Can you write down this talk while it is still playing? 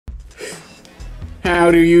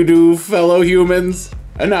How do you do, fellow humans?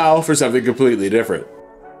 And now for something completely different.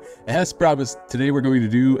 As promised, today we're going to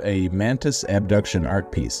do a mantis abduction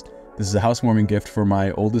art piece. This is a housewarming gift for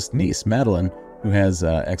my oldest niece, Madeline, who has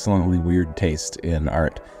excellently weird taste in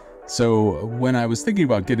art. So when I was thinking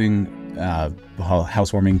about getting a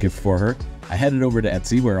housewarming gift for her, I headed over to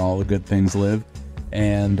Etsy, where all the good things live,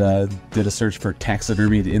 and did a search for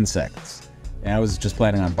taxidermied insects. And I was just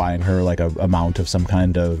planning on buying her like a mount of some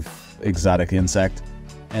kind of exotic insect.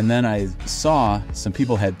 And then I saw some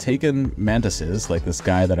people had taken mantises, like this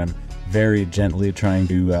guy that I'm very gently trying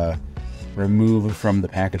to remove from the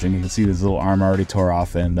packaging. You can see his little arm already tore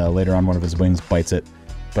off, and later on one of his wings bites it.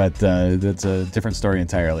 But that's a different story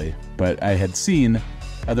entirely. But I had seen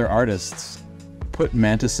other artists put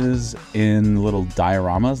mantises in little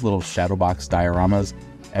dioramas, little shadow box dioramas,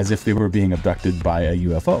 as if they were being abducted by a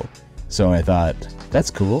UFO. So I thought, that's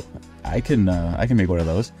cool. I can make one of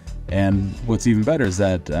those. And what's even better is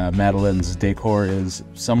that Madeline's decor is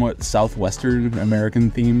somewhat southwestern American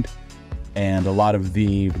themed, and a lot of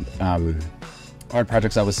the art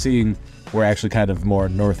projects I was seeing were actually kind of more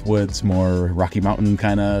North Woods, more Rocky Mountain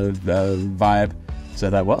kind of vibe. So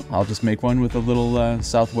I thought, well, I'll just make one with a little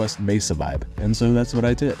Southwest Mesa vibe. And so that's what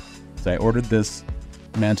I did. So I ordered this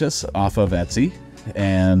mantis off of Etsy,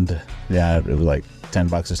 and yeah, it was like 10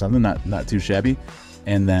 bucks or something, not too shabby.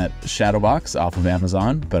 And that shadow box off of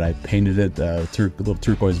Amazon, but I painted it a little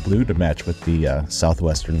turquoise blue to match with the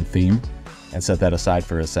southwestern theme, and set that aside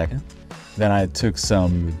for a second. Then I took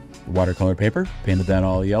some watercolor paper, painted that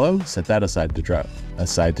all yellow, set that aside to dry.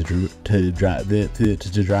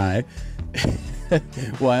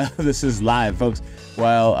 While this is live, folks,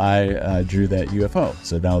 while I drew that UFO.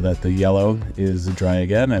 So now that the yellow is dry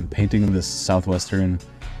again, I'm painting this southwestern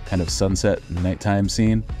kind of sunset nighttime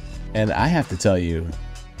scene. And I have to tell you,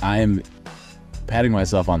 I am patting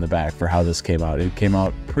myself on the back for how this came out. It came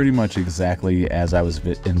out pretty much exactly as I was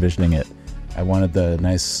envisioning it. I wanted the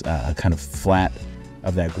nice kind of flat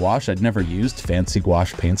of that gouache. I'd never used fancy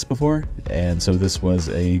gouache paints before, and so this was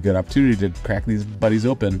a good opportunity to crack these buddies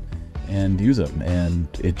open and use them. And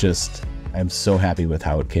it just, I'm so happy with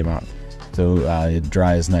how it came out. So it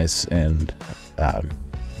dries nice and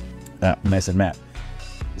matte.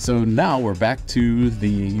 So now we're back to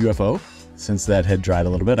the UFO. Since that had dried a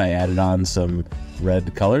little bit, I added on some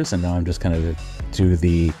red colors, and now I'm just kind of do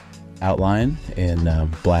the outline in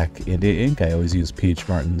black India ink. I always use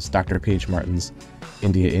Dr. P.H. Martin's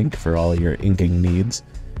India ink for all your inking needs.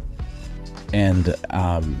 And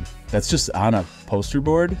that's just on a poster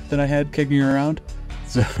board that I had kicking around.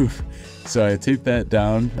 So I taped that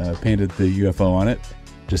down, painted the UFO on it,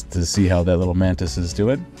 just to see how that little mantis is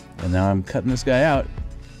doing. And now I'm cutting this guy out.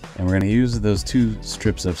 And we're going to use those 2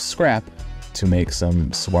 strips of scrap to make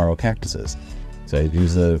some saguaro cactuses. So I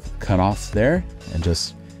use the cutoff there and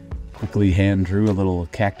just quickly hand drew a little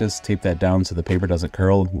cactus, tape that down so the paper doesn't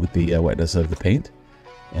curl with the wetness of the paint.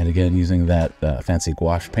 And again, using that fancy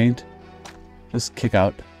gouache paint, just kick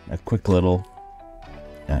out a quick little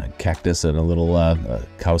cactus and a little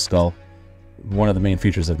cow skull. One of the main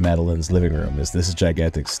features of Madeline's living room is this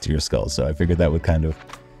gigantic steer skull, so I figured that would kind of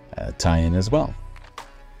tie in as well.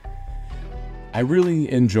 I really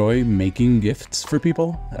enjoy making gifts for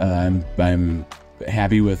people. I'm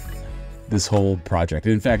happy with this whole project.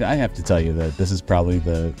 In fact, I have to tell you that this is probably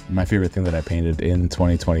my favorite thing that I painted in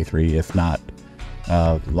 2023, if not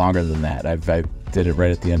longer than that. I did it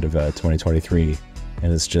right at the end of 2023,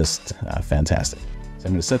 and it's just fantastic. So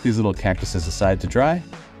I'm going to set these little cactuses aside to dry,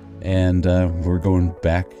 and we're going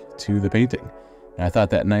back to the painting. And I thought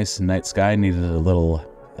that nice night sky needed a little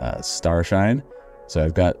star shine, so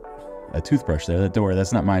I've got a toothbrush there. Don't worry,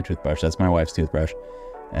 that's not my toothbrush, that's my wife's toothbrush.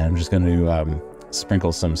 And I'm just going to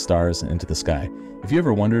sprinkle some stars into the sky. If you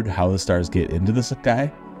ever wondered how the stars get into the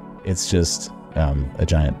sky, it's just a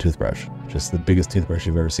giant toothbrush. Just the biggest toothbrush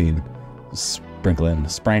you've ever seen. Sprinkling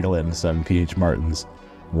some P.H. Martin's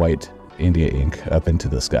white India ink up into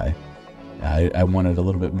the sky. I wanted a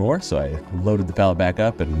little bit more, so I loaded the palette back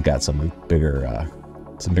up and got some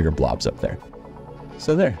bigger blobs up there.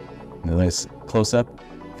 So there, a nice close-up.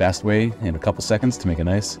 Fast way in a couple seconds to make a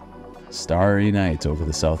nice starry night over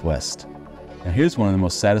the southwest. Now here's one of the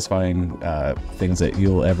most satisfying things that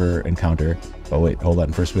you'll ever encounter. Oh wait, hold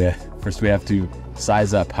on. First we have to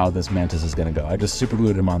size up how this mantis is going to go. I just super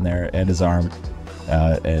glued him on there and his arm.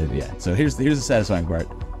 And yeah, so here's the satisfying part.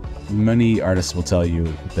 Many artists will tell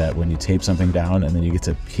you that when you tape something down and then you get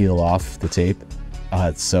to peel off the tape,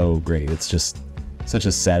 it's so great. It's just such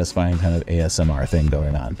a satisfying kind of ASMR thing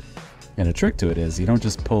going on. And a trick to it is you don't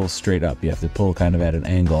just pull straight up. You have to pull kind of at an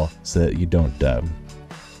angle so that you don't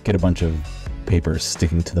get a bunch of paper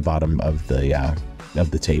sticking to the bottom of the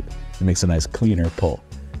of the tape. It makes a nice cleaner pull.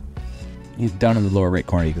 Down in the lower right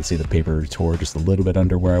corner, you can see the paper tore just a little bit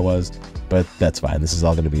under where I was, but that's fine. This is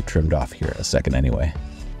all going to be trimmed off here in a second anyway.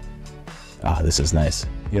 Ah, this is nice.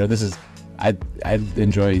 You know, this is, I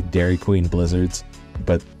enjoy Dairy Queen blizzards,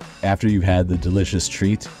 but after you've had the delicious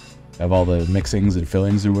treat of all the mixings and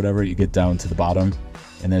fillings or whatever, you get down to the bottom,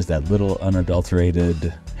 and there's that little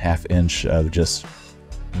unadulterated half-inch of just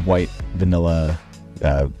white vanilla,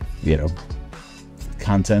 you know,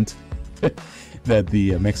 content that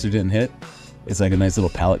the mixer didn't hit. It's like a nice little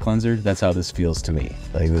palate cleanser. That's how this feels to me.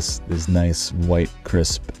 Like this nice white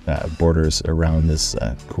crisp borders around this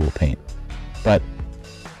cool paint. But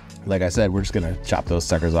like I said, we're just gonna chop those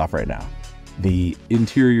suckers off right now. The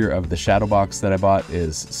interior of the shadow box that I bought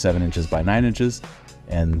is 7 inches by 9 inches,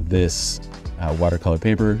 and this watercolor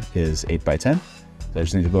paper is 8 by 10. So I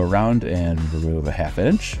just need to go around and remove a 1/2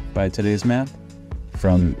 inch by today's math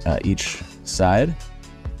from each side.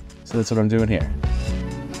 So that's what I'm doing here.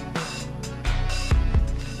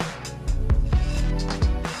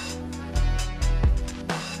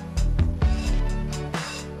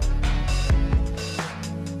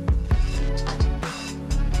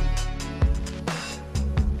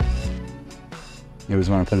 You always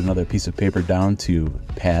want to put another piece of paper down to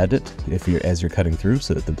pad it as you're cutting through,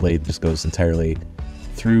 so that the blade just goes entirely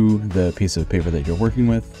through the piece of paper that you're working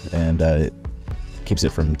with, and it keeps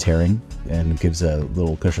it from tearing and gives a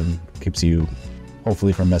little cushion, keeps you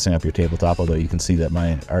hopefully from messing up your tabletop, although you can see that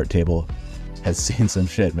my art table has seen some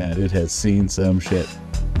shit, man. It has seen some shit.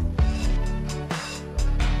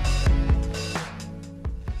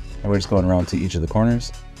 And we're just going around to each of the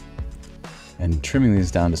corners and trimming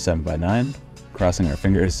these down to 7 by 9, crossing our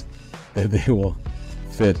fingers that they will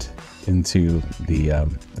fit into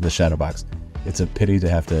the shadow box. It's a pity to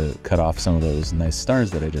have to cut off some of those nice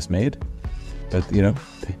stars that I just made, but you know,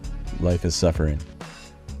 life is suffering.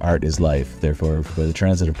 Art is life. Therefore, for the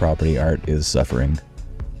transitive property, art is suffering,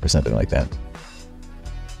 or something like that.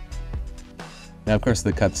 Now, of course,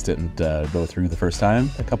 the cuts didn't go through the first time,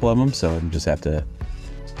 a couple of them, so I just have to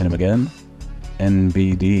hit them again.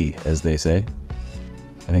 NBD, as they say.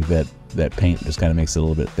 I think that paint just kind of makes it a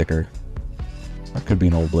little bit thicker. That could be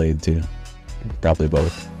an old blade, too. Probably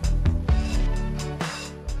both.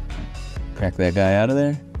 Crack that guy out of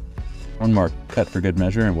there. One more cut for good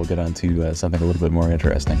measure, and we'll get on to something a little bit more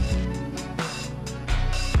interesting.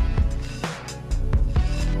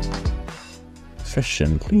 Fresh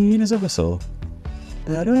and clean as a whistle.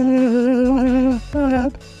 Nice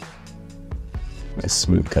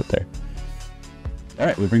smooth cut there.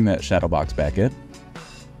 Alright, we bring that shadow box back in,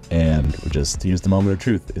 and we just use the moment of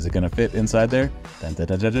truth. Is it going to fit inside there? Dun, dun,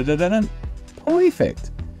 dun, dun, dun, dun, dun.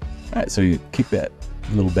 Perfect! Alright, so you keep that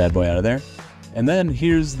little bad boy out of there. And then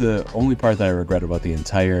here's the only part that I regret about the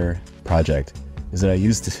entire project, is that I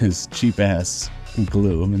used this cheap-ass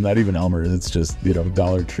glue. I mean, not even Elmer's, it's just, you know,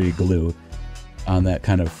 Dollar Tree glue on that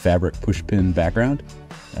kind of fabric pushpin background.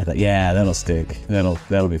 I thought, yeah, that'll stick.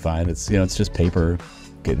 That'll be fine. It's, you know, it's just paper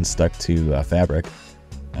getting stuck to fabric.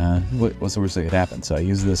 What's the worst that could happen? So I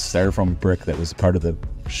used this styrofoam brick that was part of the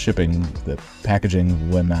shipping, the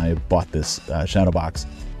packaging when I bought this shadow box.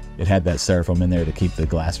 It had that styrofoam in there to keep the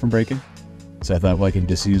glass from breaking. So I thought, well, I can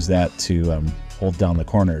just use that to hold down the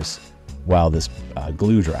corners while this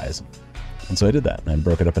glue dries. And so I did that. And I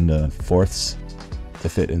broke it up into fourths to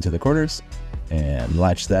fit into the corners and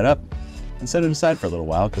latched that up and set it aside for a little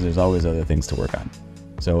while, because there's always other things to work on.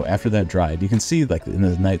 So after that dried, you can see, like, in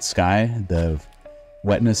the night sky, the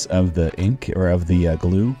wetness of the ink or of the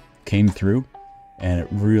glue came through, and it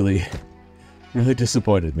really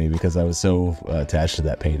disappointed me because I was so attached to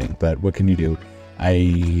that painting. But what can you do?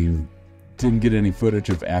 I didn't get any footage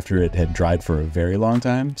of after it had dried for a very long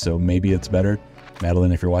time, so maybe it's better.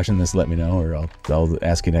 Madeline, if you're watching this, let me know, or I'll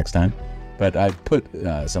ask you next time. But I put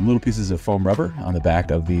some little pieces of foam rubber on the back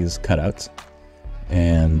of these cutouts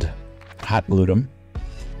and hot glued them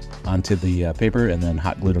onto the paper, and then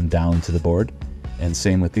hot glued them down to the board. And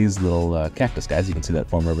same with these little cactus guys. You can see that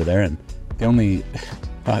foam rubber there. And the only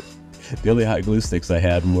hot glue sticks I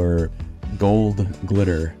had were gold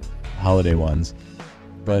glitter holiday ones.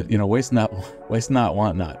 But, you know, waste not,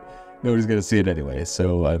 want not. Nobody's gonna see it anyway.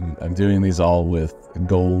 So I'm doing these all with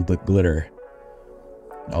gold glitter.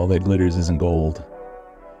 All that glitters isn't gold.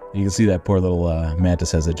 You can see that poor little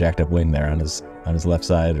mantis has a jacked up wing there on his left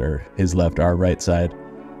side, or his left, our right side.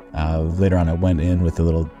 Later on, I went in with a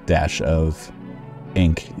little dash of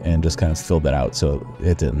ink and just kind of filled that out so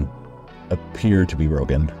it didn't appear to be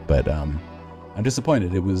broken. But I'm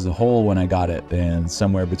disappointed. It was a hole when I got it, and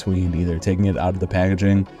somewhere between either taking it out of the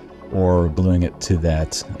packaging or gluing it to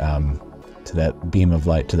that beam of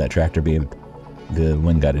light, to that tractor beam, the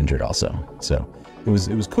wing got injured also. So it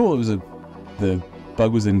was cool. The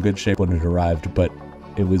bug was in good shape when it arrived, but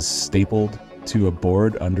it was stapled to a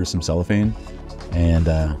board under some cellophane and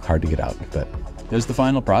hard to get out. But there's the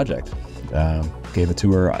final project. Gave it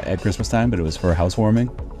to her at Christmas time, but it was for housewarming,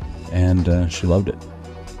 and she loved it.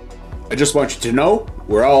 I just want you to know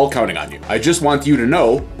we're all counting on you. I just want you to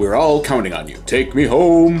know we're all counting on you. Take me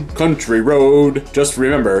home, country road. Just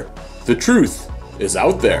remember, the truth is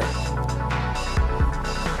out there.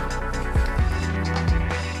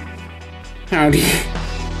 How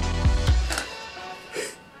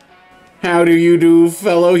do you do,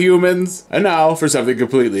 fellow humans? And now for something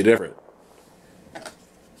completely different.